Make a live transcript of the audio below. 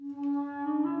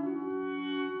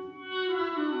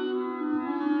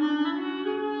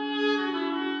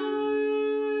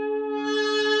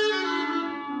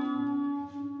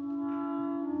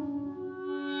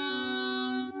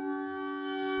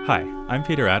Hi, I'm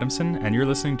Peter Adamson, and you're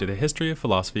listening to the History of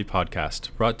Philosophy podcast,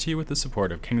 brought to you with the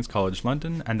support of King's College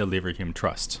London and the Leverhulme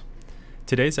Trust.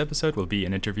 Today's episode will be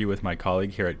an interview with my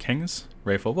colleague here at King's,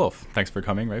 Rayful Wolf. Thanks for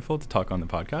coming, Rayful, to talk on the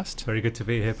podcast. Very good to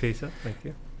be here, Peter. Thank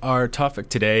you. Our topic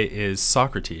today is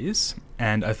Socrates,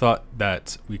 and I thought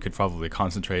that we could probably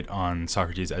concentrate on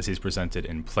Socrates as he's presented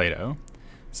in Plato,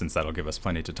 since that'll give us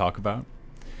plenty to talk about.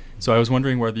 So I was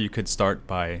wondering whether you could start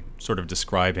by sort of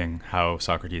describing how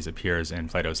Socrates appears in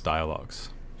Plato's dialogues.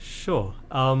 Sure.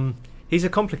 He's a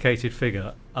complicated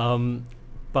figure,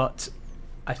 but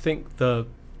I think the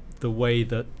way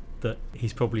that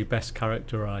he's probably best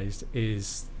characterized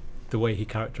is the way he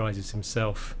characterizes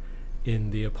himself in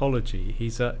the Apology.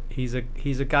 He's a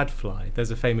gadfly.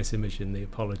 There's a famous image in the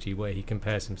Apology where he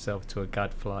compares himself to a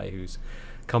gadfly who's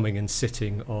coming and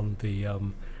sitting on the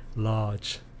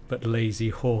large but lazy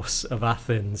horse of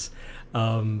Athens,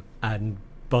 and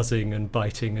buzzing and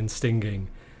biting and stinging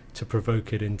to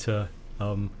provoke it into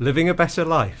living a better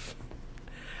life.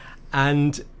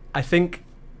 And I think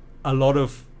a lot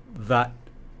of that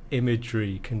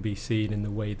imagery can be seen in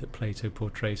the way that Plato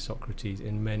portrays Socrates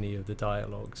in many of the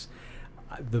dialogues.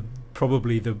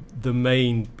 Probably the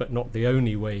main, but not the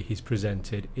only way he's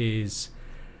presented is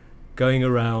going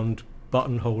around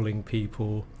buttonholing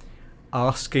people,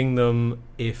 asking them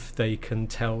if they can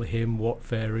tell him what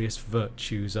various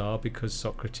virtues are, because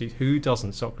Socrates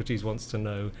wants to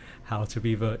know how to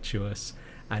be virtuous,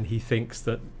 and he thinks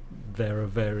that there are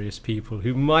various people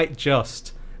who might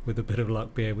just, with a bit of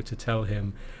luck, be able to tell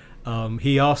him.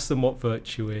 He asks them what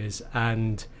virtue is,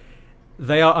 and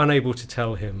they are unable to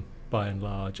tell him by and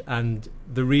large, and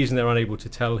the reason they're unable to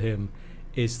tell him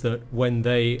is that when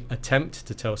they attempt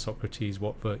to tell Socrates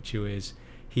what virtue is,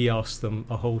 he asks them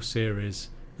a whole series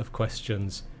of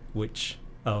questions which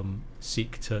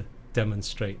seek to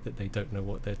demonstrate that they don't know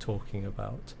what they're talking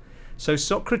about. So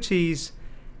Socrates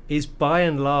is by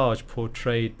and large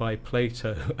portrayed by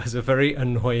Plato as a very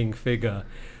annoying figure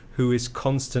who is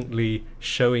constantly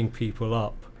showing people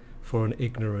up for an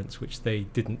ignorance which they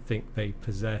didn't think they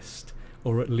possessed,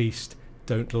 or at least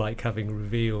don't like having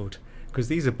revealed, because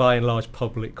these are by and large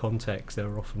public contexts. There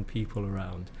are often people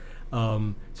around.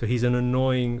 So he's an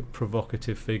annoying,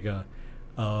 provocative figure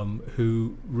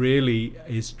who really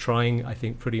is trying, I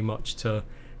think, pretty much to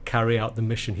carry out the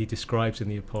mission he describes in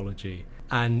the Apology.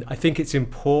 And I think it's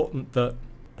important that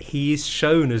he is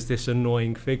shown as this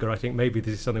annoying figure. I think maybe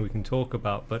this is something we can talk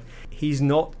about, but he's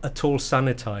not at all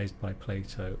sanitized by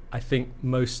Plato. I think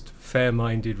most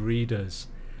fair-minded readers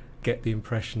get the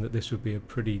impression that this would be a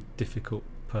pretty difficult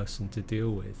person to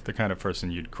deal with. The kind of person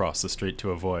you'd cross the street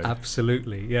to avoid.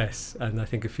 Absolutely, yes. And I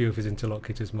think a few of his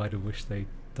interlocutors might have wished they'd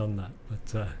done that,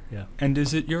 but yeah. And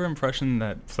is it your impression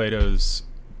that Plato's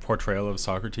portrayal of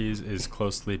Socrates is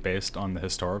closely based on the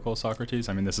historical Socrates?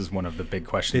 I mean, this is one of the big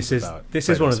questions. This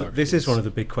is one of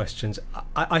the big questions.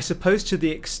 I suppose to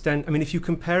the extent, I mean, if you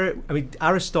compare it, I mean,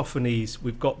 Aristophanes,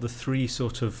 we've got the three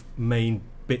sort of main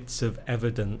bits of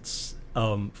evidence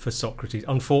for Socrates.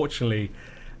 Unfortunately,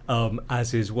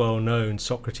 as is well known,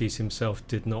 Socrates himself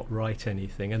did not write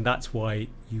anything, and that's why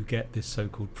you get this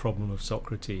so-called problem of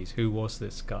Socrates. Who was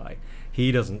this guy?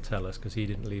 He doesn't tell us because he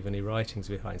didn't leave any writings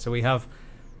behind. So we have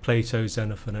Plato,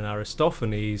 Xenophon, and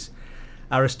Aristophanes.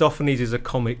 Aristophanes is a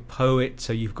comic poet,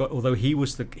 so you've got, although he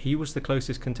was the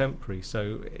closest contemporary,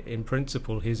 so in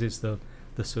principle his is the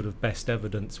sort of best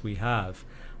evidence we have.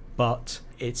 But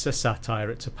it's a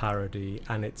satire, it's a parody,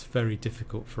 and it's very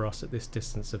difficult for us at this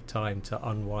distance of time to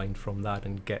unwind from that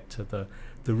and get to the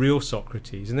real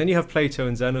Socrates. And then you have Plato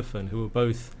and Xenophon, who are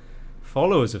both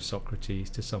followers of Socrates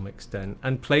to some extent.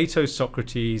 And Plato's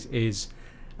Socrates is,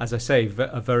 as I say,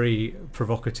 a very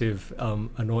provocative,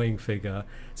 annoying figure.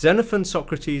 Xenophon's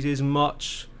Socrates is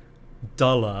much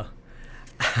duller.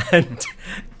 And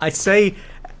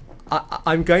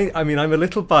I'm a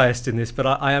little biased in this, but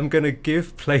I am going to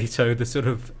give Plato the sort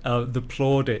of the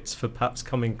plaudits for perhaps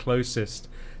coming closest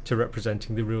to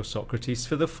representing the real Socrates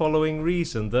for the following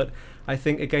reason, that I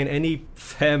think, again, any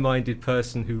fair-minded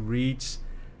person who reads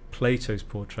Plato's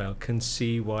portrayal can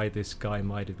see why this guy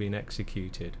might have been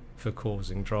executed for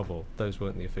causing trouble. Those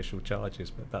weren't the official charges,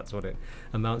 but that's what it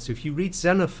amounts to. If you read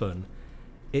Xenophon,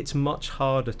 it's much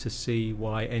harder to see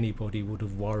why anybody would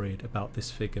have worried about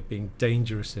this figure being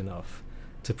dangerous enough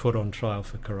to put on trial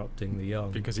for corrupting the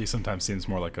young. Because he sometimes seems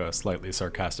more like a slightly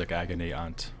sarcastic agony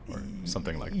aunt or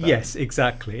something like that. Yes,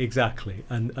 exactly.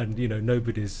 And you know,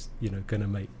 nobody's, you know, going to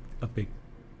make a big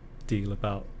deal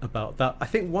about that. I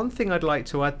think one thing I'd like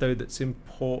to add, though, that's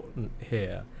important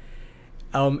here,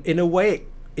 in a way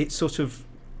it sort of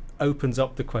opens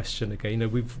up the question again. You know,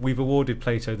 we've awarded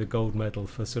Plato the gold medal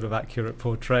for sort of accurate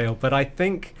portrayal, but I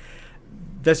think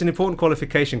there's an important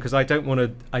qualification, because I don't want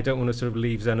to sort of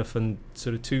leave Xenophon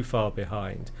sort of too far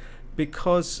behind,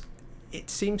 because it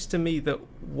seems to me that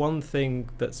one thing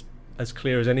that's as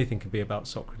clear as anything can be about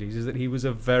Socrates is that he was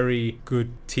a very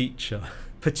good teacher,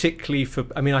 particularly for,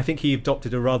 I mean, I think he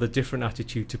adopted a rather different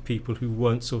attitude to people who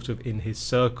weren't sort of in his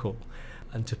circle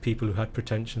and to people who had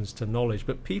pretensions to knowledge.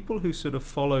 But people who sort of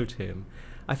followed him,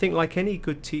 I think like any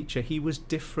good teacher, he was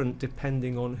different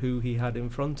depending on who he had in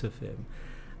front of him.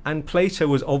 And Plato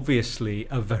was obviously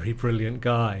a very brilliant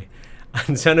guy,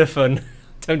 and Xenophon,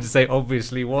 don't to say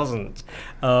obviously wasn't.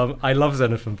 I love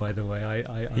Xenophon, by the way.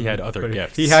 He had other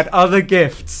gifts. He had other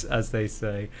gifts, as they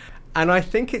say. And I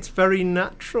think it's very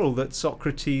natural that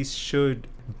Socrates should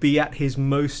be at his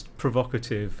most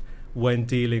provocative when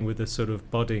dealing with a sort of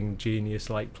budding genius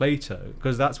like Plato,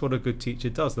 because that's what a good teacher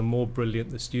does. The more brilliant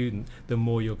the student, the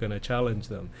more you're going to challenge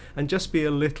them. And just be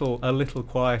a little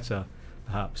quieter,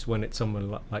 perhaps, when it's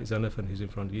someone like Xenophon who's in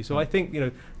front of you. So I think, you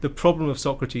know, the problem of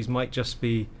Socrates might just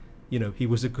be, you know, he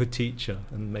was a good teacher,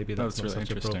 and maybe that's not really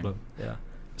such a problem. Yeah.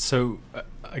 So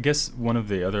I guess one of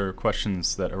the other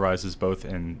questions that arises both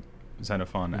in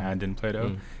Xenophon and in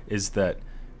Plato is that,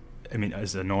 I mean,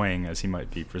 as annoying as he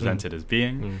might be presented as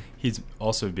being, he's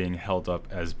also being held up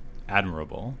as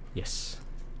admirable. Yes.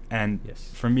 And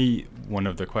for me, one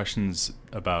of the questions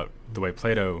about the way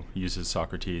Plato uses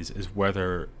Socrates is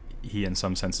whether he in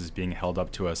some sense is being held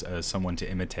up to us as someone to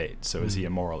imitate. So is he a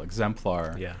moral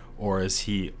exemplar, or is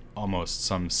he almost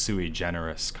some sui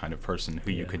generis kind of person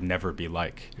who you could never be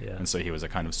like? And so he was a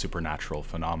kind of supernatural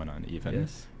phenomenon even.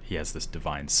 He has this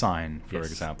divine sign, for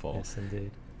example. Yes,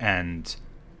 indeed. And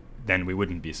then we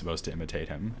wouldn't be supposed to imitate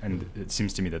him. And it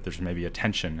seems to me that there's maybe a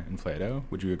tension in Plato.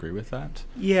 Would you agree with that?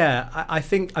 Yeah, I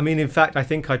think, I mean, in fact, I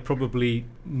think I'd probably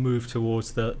move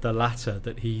towards the latter,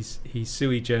 that he's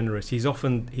sui generis. He's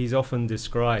often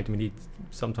described, I mean, he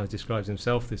sometimes describes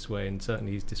himself this way, and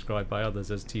certainly he's described by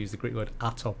others as, to use the Greek word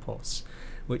atopos,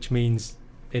 which means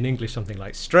in English something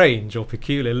like strange or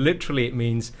peculiar. Literally it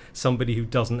means somebody who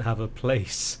doesn't have a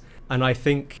place. And I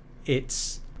think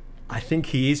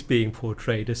he is being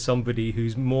portrayed as somebody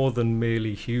who's more than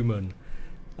merely human,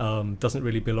 doesn't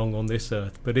really belong on this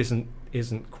earth, but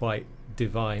isn't quite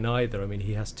divine either. I mean,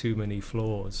 he has too many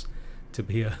flaws to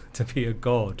be a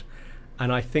god.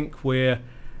 And I think we're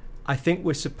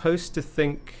supposed to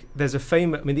think, there's a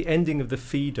famous, I mean, the ending of the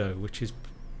Phaedo, which is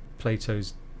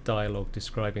Plato's dialogue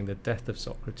describing the death of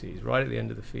Socrates, right at the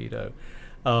end of the Phaedo,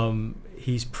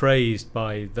 he's praised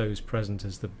by those present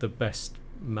as the best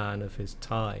man of his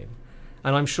time.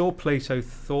 And I'm sure Plato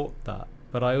thought that,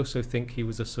 but I also think he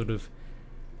was a sort of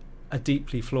a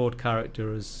deeply flawed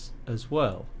character as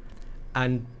well,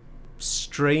 and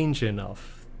strange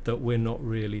enough that we're not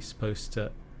really supposed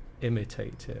to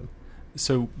imitate him.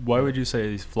 So why would you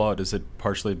say he's flawed? Is it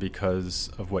partially because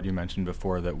of what you mentioned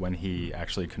before, that when he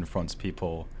actually confronts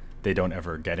people, they don't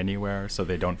ever get anywhere, so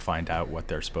they don't find out what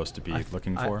they're supposed to be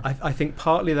looking for? I think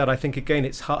partly that. I think, again,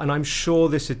 it's hard, and I'm sure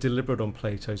this is deliberate on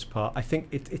Plato's part. I think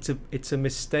it's a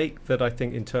mistake that I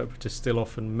think interpreters still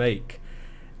often make,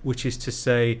 which is to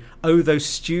say, oh, those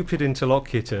stupid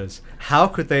interlocutors, how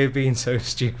could they have been so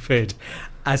stupid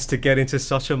as to get into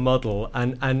such a muddle?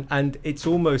 And it's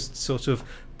almost sort of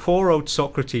poor old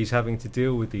Socrates having to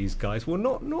deal with these guys. Well,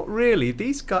 not really.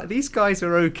 These guys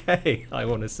are okay, I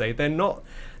want to say.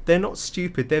 They're not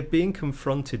stupid. They're being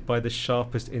confronted by the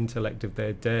sharpest intellect of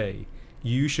their day,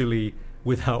 usually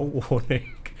without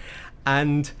warning.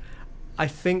 And I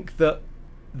think that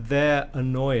their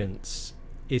annoyance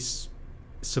is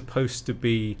supposed to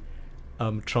be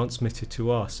transmitted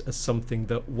to us as something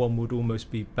that one would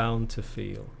almost be bound to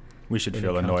feel. We should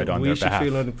feel annoyed on their behalf. We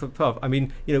should feel on their behalf. I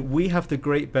mean, you know, we have the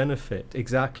great benefit,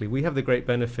 exactly, we have the great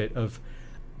benefit of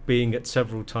being at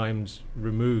several times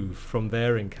removed from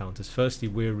their encounters. Firstly,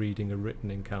 we're reading a written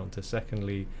encounter.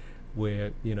 Secondly,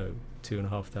 we're,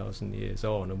 2,500 years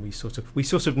on, and we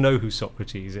sort of know who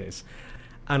Socrates is.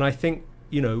 And I think,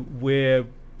 we're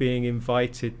being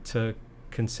invited to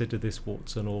consider this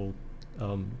warts and all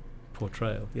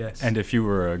portrayal. Yes. And if you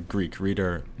were a Greek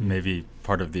reader, maybe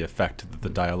part of the effect that the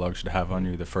dialogue should have on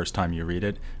you the first time you read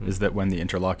it is that when the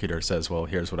interlocutor says, well,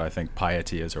 here's what I think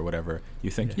piety is or whatever,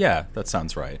 you think, yeah that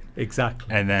sounds right.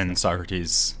 Exactly. And then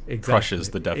Socrates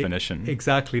crushes the definition.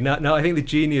 Exactly. Now, I think the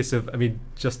genius of,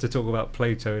 just to talk about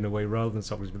Plato in a way rather than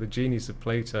Socrates, but the genius of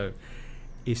Plato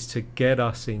is to get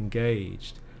us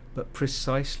engaged, but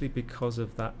precisely because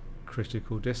of that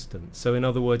critical distance. So in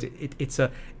other words, it's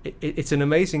an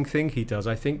amazing thing he does.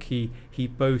 I think he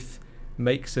both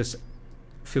makes us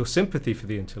feel sympathy for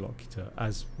the interlocutor,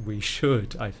 as we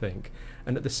should, I think.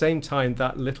 And at the same time,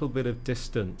 that little bit of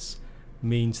distance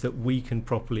means that we can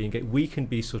properly engage. We can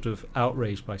be sort of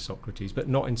outraged by Socrates, but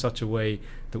not in such a way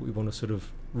that we want to sort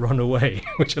of run away,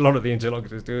 which a lot of the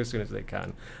interlocutors do as soon as they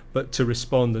can, but to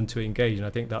respond and to engage. And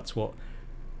I think that's what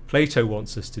Plato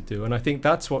wants us to do. And I think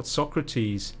that's what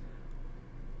Socrates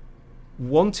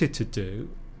wanted to do,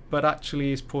 but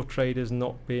actually is portrayed as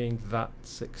not being that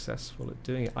successful at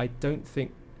doing it. I don't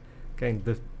think, again,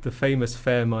 the famous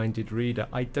fair-minded reader,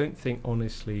 I don't think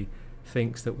honestly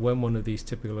thinks that when one of these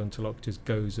typical interlocutors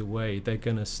goes away, they're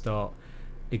going to start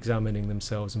examining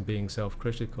themselves and being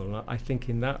self-critical. And I think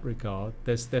in that regard,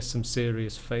 there's some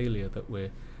serious failure that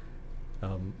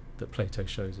that Plato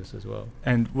shows us as well.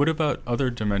 And what about other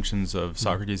dimensions of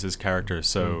Socrates' character?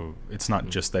 So it's not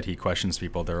just that he questions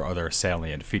people, there are other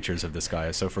salient features of this guy.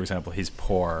 So for example, he's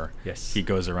poor, Yes. he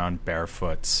goes around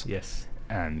barefoot, Yes.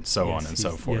 and so Yes, on and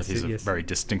so forth. He's a yes. very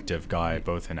distinctive guy,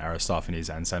 both in Aristophanes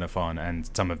and Xenophon, and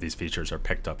some of these features are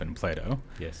picked up in Plato.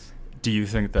 Yes. Do you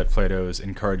think that Plato is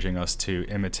encouraging us to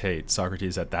imitate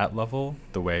Socrates at that level,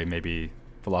 the way maybe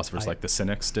philosophers like the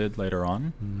Cynics did later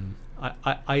on?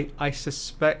 I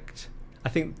suspect, I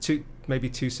think maybe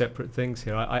two separate things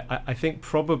here. I think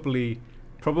probably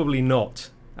not,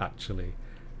 actually.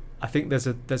 I think there's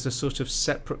a sort of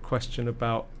separate question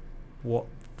about what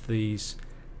these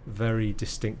very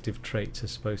distinctive traits are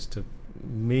supposed to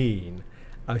mean.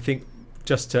 I think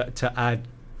just to add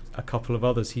a couple of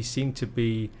others, he seemed to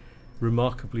be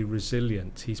remarkably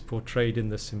resilient. He's portrayed in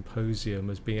the Symposium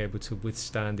as being able to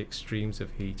withstand extremes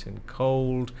of heat and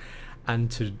cold,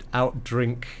 and to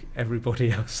outdrink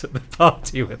everybody else at the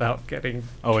party without getting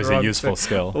Always drunk. a useful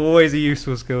skill. Always a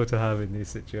useful skill to have in these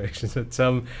situations. But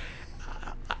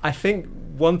I think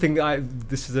one thing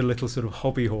this is a little sort of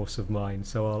hobby horse of mine,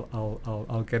 so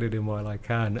I'll get it in while I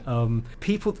can.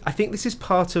 People, I think this is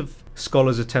part of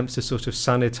scholars' attempts to sort of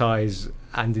sanitize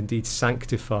and indeed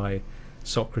sanctify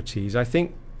Socrates. I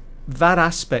think that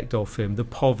aspect of him, the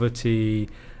poverty,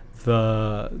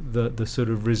 the sort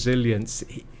of resilience,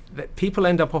 that people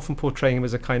end up often portraying him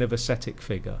as a kind of ascetic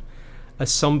figure,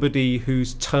 as somebody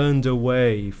who's turned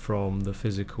away from the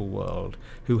physical world,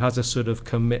 who has a sort of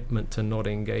commitment to not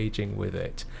engaging with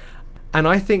it. And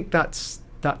I think that's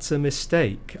a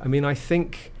mistake. I mean, I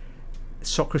think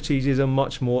Socrates is a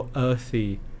much more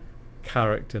earthy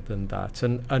character than that.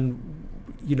 And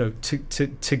you know,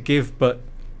 to give but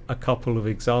a couple of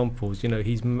examples, you know,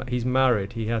 he's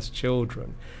married, he has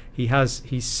children,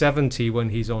 he's 70 when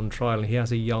he's on trial, and he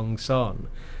has a young son.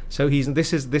 So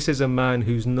this is a man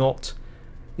who's not,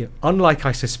 you know, unlike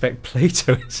I suspect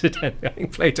Plato, incidentally. I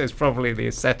think Plato's probably the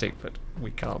ascetic, but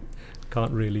we can't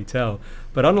really tell.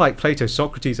 But unlike Plato,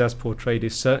 Socrates as portrayed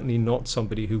is certainly not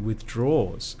somebody who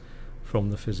withdraws from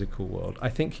the physical world. I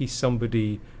think he's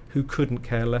somebody who couldn't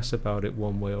care less about it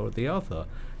one way or the other.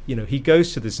 You know, he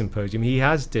goes to the Symposium, he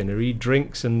has dinner, he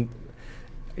drinks, and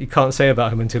you can't say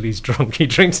about him until he's drunk. He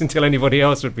drinks until anybody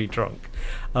else would be drunk.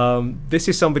 This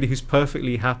is somebody who's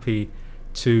perfectly happy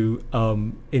to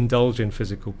indulge in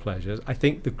physical pleasures. I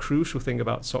think the crucial thing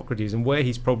about Socrates, and where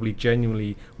he's probably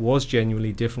was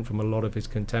genuinely different from a lot of his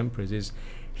contemporaries, is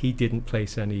he didn't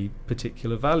place any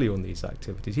particular value on these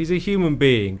activities. He's a human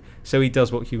being, so he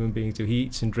does what human beings do. He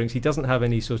eats and drinks. He doesn't have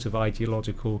any sort of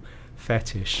ideological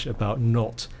fetish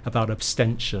about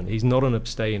abstention. He's not an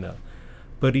abstainer,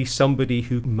 but he's somebody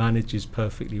who manages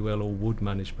perfectly well, or would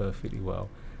manage perfectly well,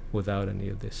 without any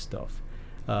of this stuff.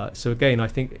 So again, I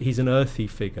think he's an earthy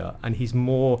figure, and he's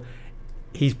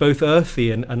both earthy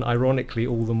and ironically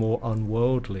all the more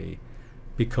unworldly,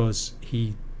 because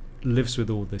he lives with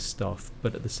all this stuff,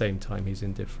 but at the same time he's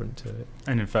indifferent to it.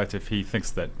 And in fact, if he thinks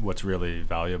that what's really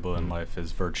valuable in life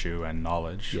is virtue and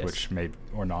knowledge, Yes. which may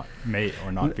or not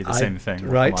be the same thing,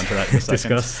 right. We'll come on to that in a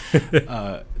second.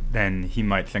 Discuss. Then he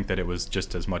might think that it was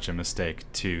just as much a mistake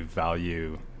to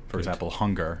value, for Good. example,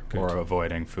 hunger Good. or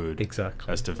avoiding food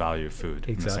Exactly. as to value food.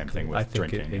 Exactly. And the same thing with I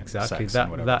think drinking exactly and sex and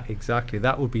whatever.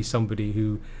 that would be somebody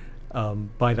who,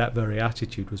 by that very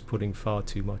attitude, was putting far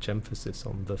too much emphasis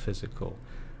on the physical,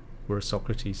 whereas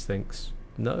Socrates thinks,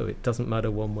 no, it doesn't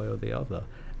matter one way or the other.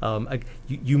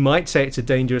 You might say it's a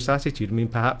dangerous attitude. I mean,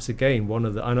 perhaps again,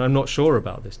 and I'm not sure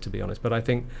about this, to be honest, but I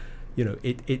think, you know,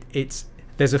 it's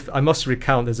I must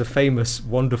recount, there's a famous,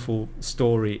 wonderful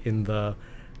story in the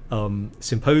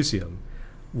Symposium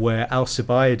where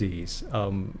Alcibiades,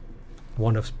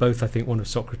 I think one of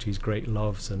Socrates' great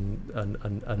loves,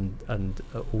 and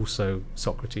also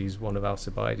Socrates, one of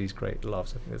Alcibiades' great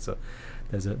loves. I think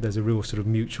there's a real sort of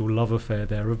mutual love affair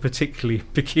there of a particularly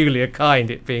peculiar kind,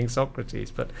 it being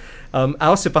Socrates. But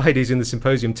Alcibiades in the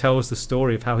Symposium tells the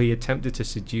story of how he attempted to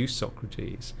seduce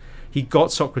Socrates. He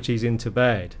got Socrates into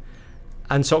bed,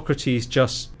 and Socrates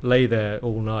just lay there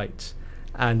all night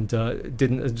and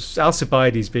didn't.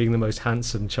 Alcibiades being the most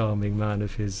handsome, charming man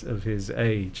of his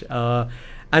age, and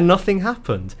nothing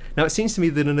happened. Now it seems to me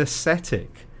that an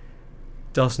ascetic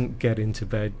doesn't get into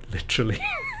bed literally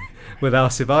with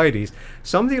Alcibiades.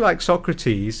 Somebody like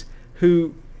Socrates,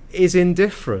 who is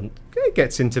indifferent,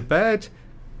 gets into bed,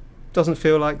 doesn't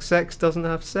feel like sex, doesn't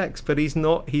have sex, but he's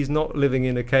not living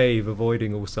in a cave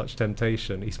avoiding all such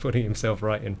temptation. He's putting himself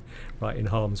right in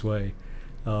harm's way.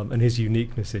 And his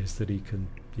uniqueness is that he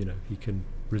can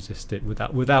resist it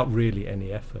without really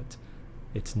any effort.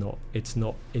 It's not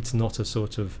a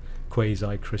sort of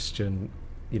quasi-Christian,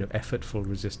 effortful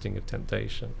resisting of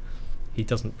temptation. He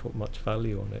doesn't put much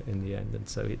value on it in the end, and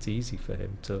so it's easy for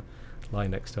him to lie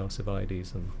next to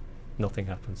Alcibiades and nothing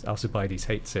happens. Alcibiades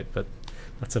hates it, but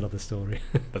that's another story.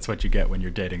 That's what you get when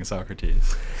you're dating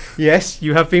Socrates. Yes,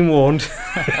 you have been warned.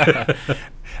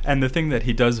 And the thing that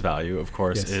he does value, of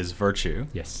course, Yes. is virtue.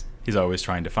 Yes. He's always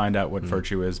trying to find out what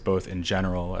virtue is, both in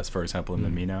general, as for example in the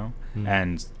Meno,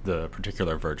 and the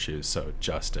particular virtues, so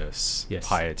justice, Yes.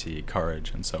 piety,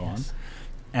 courage, and so on. Yes.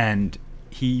 And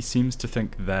he seems to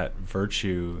think that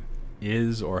virtue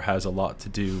is or has a lot to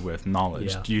do with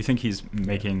knowledge. Yeah. Do you think he's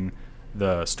making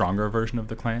the stronger version of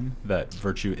the claim, that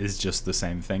virtue is just the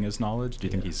same thing as knowledge? Do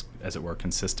you think he's, as it were,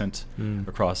 consistent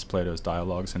across Plato's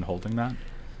dialogues in holding that?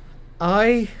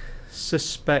 I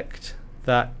suspect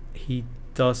that he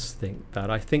does think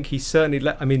that. I think he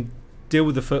certainly deal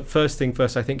with the first thing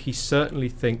first. I think he certainly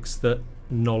thinks that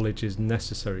knowledge is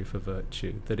necessary for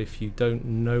virtue, that if you don't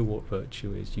know what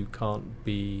virtue is, you can't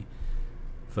be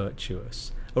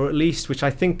virtuous, or at least, which I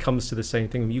think comes to the same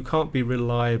thing, you can't be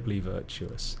reliably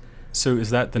virtuous. So is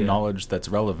that the knowledge that's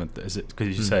relevant? Is it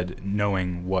because you said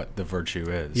knowing what the virtue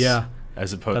is? Yeah.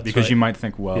 As opposed, That's because right. you might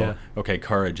think, well, okay,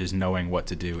 courage is knowing what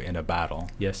to do in a battle.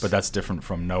 Yes. But that's different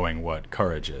from knowing what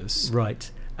courage is.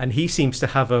 Right. And he seems to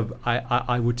have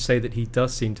I would say that he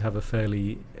does seem to have a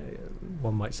fairly,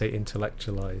 one might say,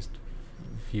 intellectualized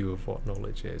view of what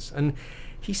knowledge is. And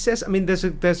he says,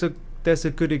 there's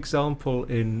a good example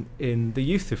in the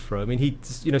Euthyphro.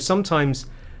 Sometimes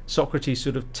Socrates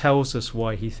sort of tells us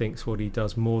why he thinks what he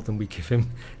does more than we give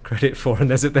him credit for. And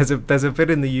there's a bit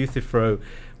in the Euthyphro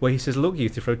where he says, "Look,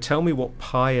 Euthyphro, tell me what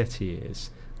piety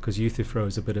is," because Euthyphro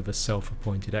is a bit of a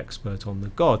self-appointed expert on the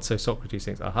gods. So Socrates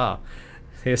thinks, "Aha,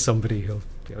 here's somebody who'll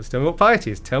be able to tell me what piety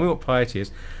is. Tell me what piety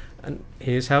is." And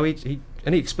here's how he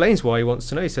explains why he wants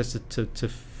to know. He says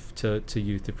to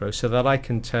Euthyphro, "So that I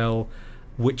can tell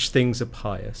which things are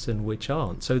pious and which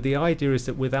aren't." So the idea is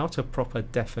that without a proper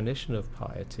definition of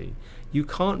piety, you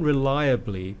can't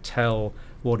reliably tell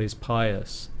what is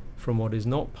pious from what is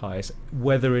not pious,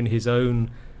 whether in his own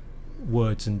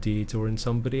words and deeds or in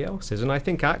somebody else's. And I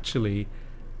think actually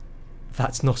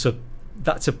that's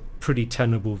a pretty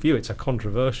tenable view. It's a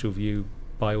controversial view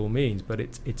by all means, but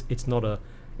it's not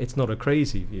a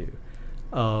crazy view.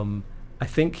 I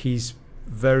think he's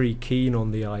very keen on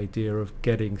the idea of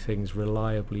getting things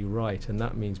reliably right, and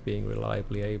that means being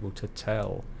reliably able to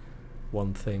tell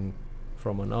one thing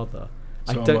from another.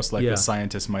 So almost like a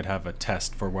scientist might have a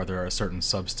test for whether a certain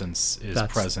substance is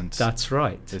present. That's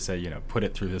right. They say, put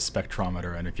it through this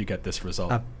spectrometer, and if you get this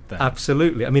result, then...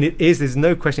 Absolutely. There's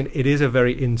no question, it is a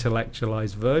very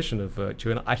intellectualized version of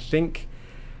virtue, and I think,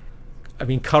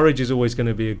 courage is always going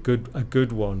to be a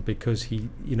good one, because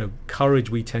courage,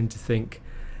 we tend to think,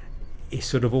 is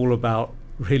sort of all about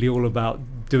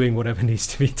doing whatever needs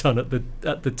to be done at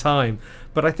the time.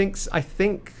 But I think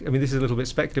this is a little bit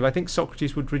speculative. I think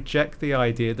Socrates would reject the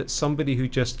idea that somebody who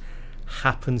just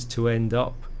happens to end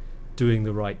up doing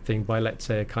the right thing by, let's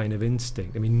say, a kind of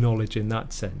instinct, knowledge in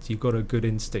that sense, you've got a good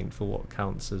instinct for what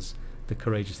counts as the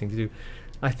courageous thing to do.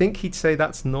 I think he'd say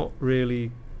that's not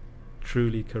really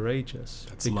truly courageous.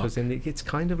 That's because luck. It's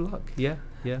kind of luck. Yeah.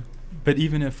 But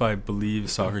even if I believe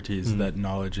Socrates that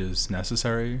knowledge is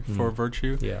necessary for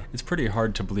virtue, it's pretty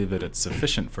hard to believe that it's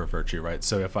sufficient for virtue, right?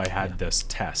 So if I had this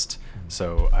test,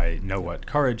 so I know what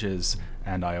courage is,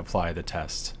 and I apply the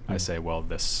test, I say, well,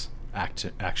 this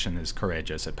action is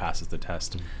courageous, it passes the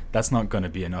test. That's not going to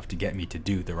be enough to get me to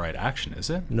do the right action, is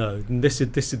it? No, this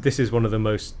is one of the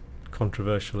most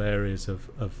controversial areas of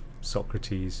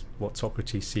Socrates, what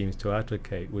Socrates seems to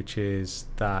advocate, which is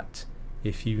that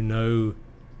if you know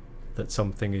that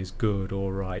something is good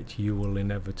or right, you will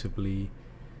inevitably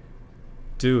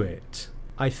do it.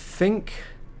 I think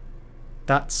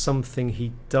that's something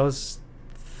he does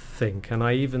think, and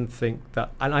I even think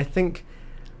that, and I think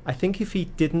if he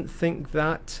didn't think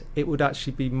that, it would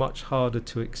actually be much harder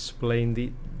to explain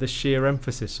the sheer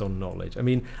emphasis on knowledge. I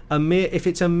mean, if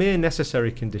it's a mere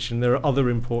necessary condition, there are other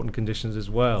important conditions as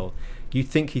well. You'd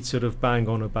think he'd sort of bang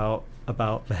on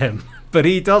about them, but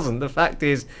he doesn't. The fact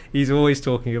is, he's always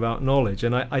talking about knowledge,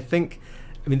 and I think,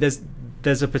 I mean,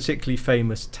 there's a particularly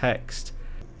famous text,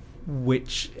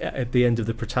 which at the end of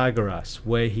the Protagoras,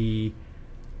 where he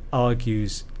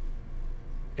argues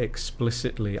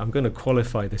explicitly. I'm going to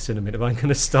qualify this in a minute, but I'm going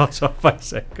to start off by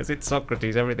saying, because it's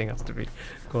Socrates, everything has to be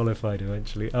qualified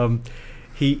eventually.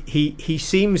 He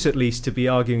seems at least to be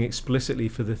arguing explicitly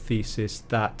for the thesis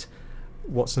that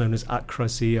what's known as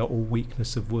akrasia, or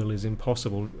weakness of will, is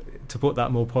impossible. To put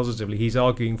that more positively, he's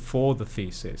arguing for the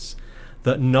thesis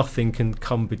that nothing can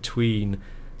come between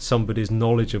somebody's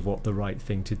knowledge of what the right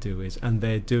thing to do is and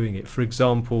they're doing it. For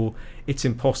example, it's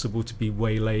impossible to be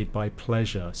waylaid by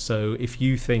pleasure. So if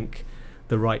you think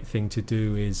the right thing to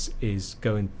do is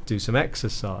go and do some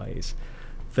exercise,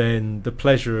 then the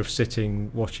pleasure of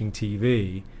sitting watching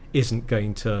TV isn't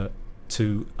going to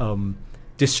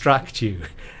distract you.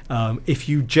 If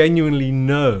you genuinely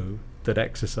know that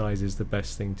exercise is the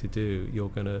best thing to do, you're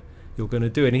gonna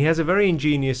do it. And he has a very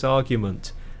ingenious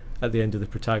argument at the end of the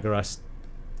Protagoras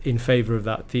in favour of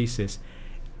that thesis.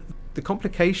 The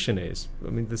complication is, I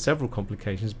mean, there's several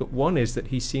complications, but one is that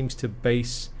he seems to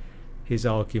base his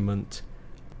argument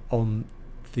on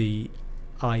the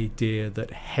idea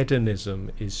that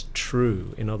hedonism is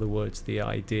true. In other words, the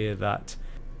idea that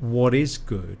what is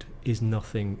good is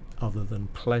nothing other than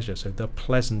pleasure. So the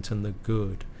pleasant and the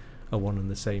good are one and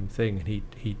the same thing.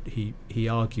 And he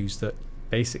argues that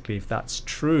basically, if that's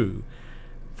true,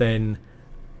 then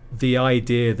the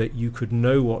idea that you could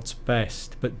know what's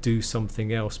best but do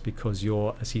something else because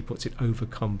you're, as he puts it,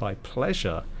 overcome by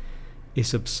pleasure,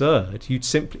 is absurd. You'd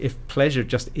simply, if pleasure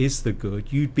just is the good,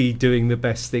 you'd be doing the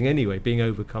best thing anyway. Being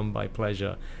overcome by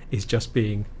pleasure is just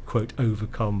being, quote,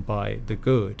 overcome by the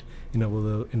good. In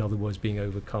other words, being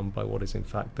overcome by what is in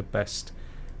fact the best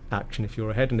action if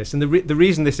you're a hedonist. And the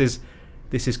reason this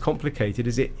is complicated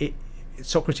is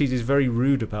Socrates is very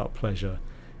rude about pleasure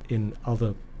in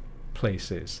other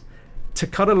places. To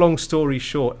cut a long story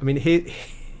short, I mean,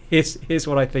 here's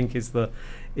what I think is the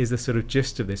sort of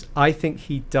gist of this. I think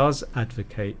he does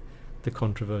advocate the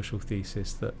controversial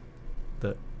thesis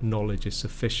that knowledge is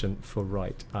sufficient for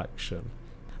right action.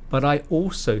 But I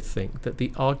also think that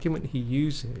the argument he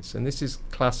uses, and this is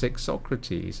classic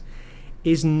Socrates,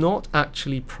 is not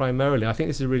actually primarily, I think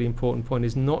this is a really important point,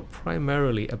 is not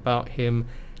primarily about him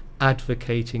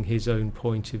advocating his own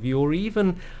point of view, or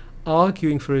even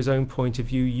arguing for his own point of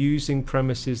view using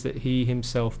premises that he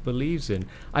himself believes in.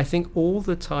 I think all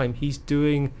the time he's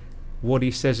doing what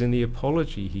he says in the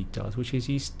Apology he does, which is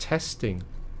he's testing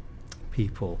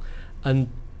people. And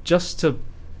just to,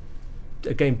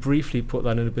 again, briefly put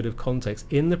that in a bit of context,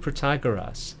 in the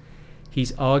Protagoras,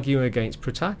 he's arguing against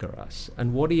Protagoras.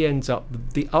 And what he ends up,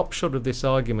 the upshot of this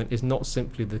argument is not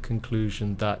simply the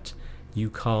conclusion that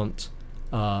you can't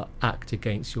act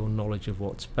against your knowledge of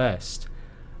what's best,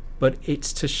 but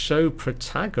it's to show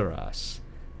Protagoras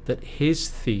that his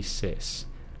thesis,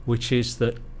 which is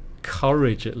that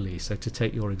courage at least, so to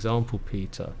take your example,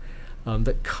 Peter,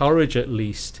 that courage at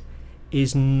least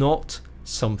is not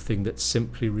something that's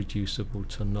simply reducible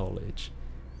to knowledge,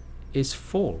 is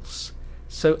false.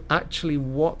 So actually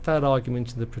what that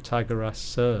argument in the Protagoras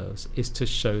serves is to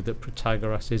show that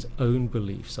Protagoras' own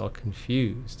beliefs are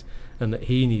confused and that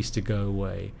he needs to go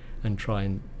away and try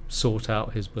and sort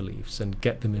out his beliefs and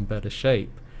get them in better shape.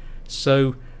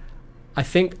 So I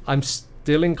think I'm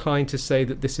still inclined to say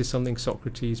that this is something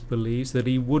Socrates believes, that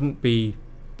he wouldn't be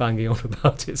banging on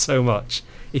about it so much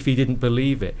if he didn't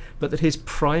believe it, but that his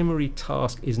primary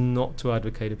task is not to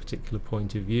advocate a particular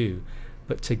point of view,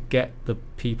 but to get the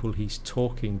people he's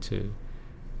talking to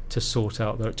sort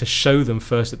out to show them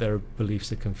first that their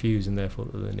beliefs are confused and therefore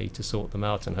that they need to sort them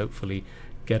out and hopefully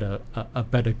get a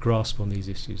better grasp on these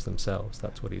issues themselves.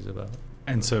 That's what he's about.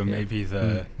 And so maybe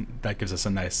that gives us a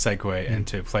nice segue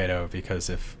into Plato, because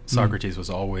if Socrates was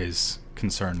always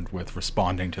concerned with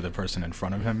responding to the person in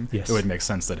front of him, it would make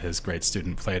sense that his great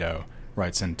student Plato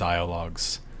writes in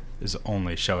Dialogues is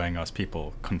only showing us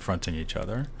people confronting each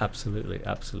other. Absolutely,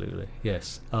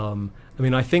 yes. I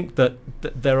mean, I think that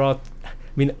there are. I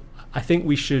mean, I think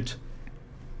we should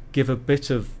give a bit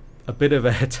of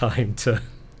airtime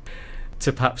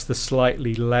to perhaps the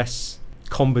slightly less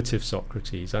combative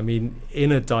Socrates. I mean,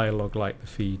 in a dialogue like the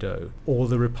Phaedo or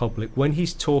the Republic, when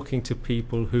he's talking to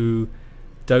people who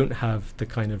don't have the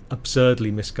kind of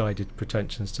absurdly misguided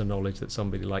pretensions to knowledge that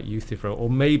somebody like Euthyphro or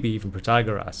maybe even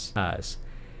Protagoras has.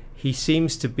 He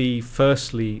seems to be,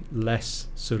 firstly, less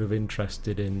sort of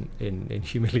interested in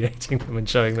humiliating them and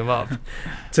showing them up,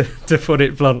 to put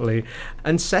it bluntly.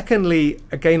 And secondly,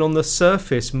 again, on the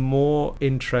surface, more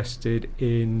interested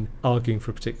in arguing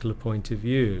for a particular point of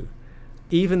view.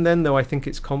 Even then, though, I think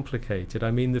it's complicated.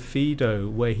 I mean, the Phaedo,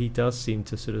 where he does seem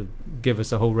to sort of give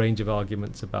us a whole range of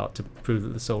arguments about to prove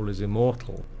that the soul is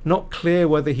immortal, not clear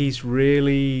whether he's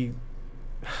really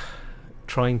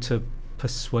trying to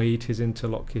persuade his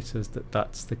interlocutors that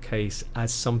that's the case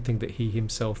as something that he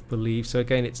himself believes. So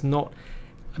again, it's not,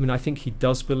 I mean, I think he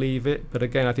does believe it, but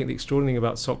again, I think the extraordinary thing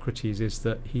about Socrates is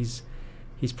that he's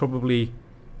probably,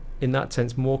 in that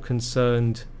sense, more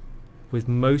concerned with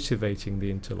motivating the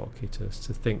interlocutors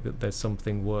to think that there's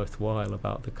something worthwhile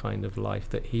about the kind of life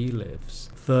that he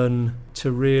lives than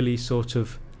to really sort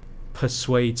of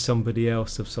persuade somebody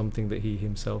else of something that he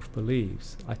himself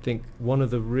believes. I think one of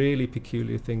the really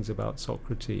peculiar things about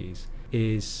Socrates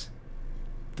is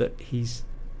that he's,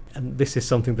 and this is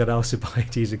something that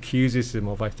Alcibiades accuses him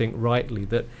of, I think rightly,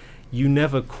 that you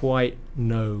never quite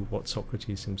know what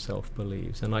Socrates himself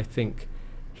believes. And I think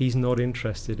he's not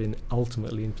interested in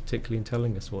ultimately and particularly in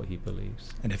telling us what he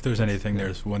believes. And if there's anything,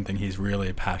 there's one thing he's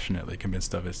really passionately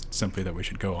convinced of is simply that we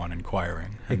should go on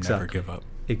inquiring and never give up.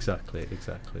 Exactly.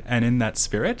 And in that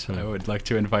spirit, I would like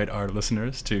to invite our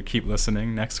listeners to keep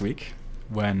listening next week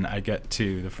when I get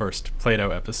to the first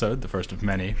Plato episode, the first of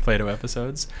many Plato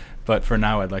episodes. But for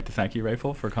now, I'd like to thank you,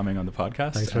 Rayful, for coming on the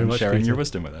podcast and sharing your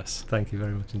wisdom with us. Thank you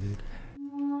very much indeed.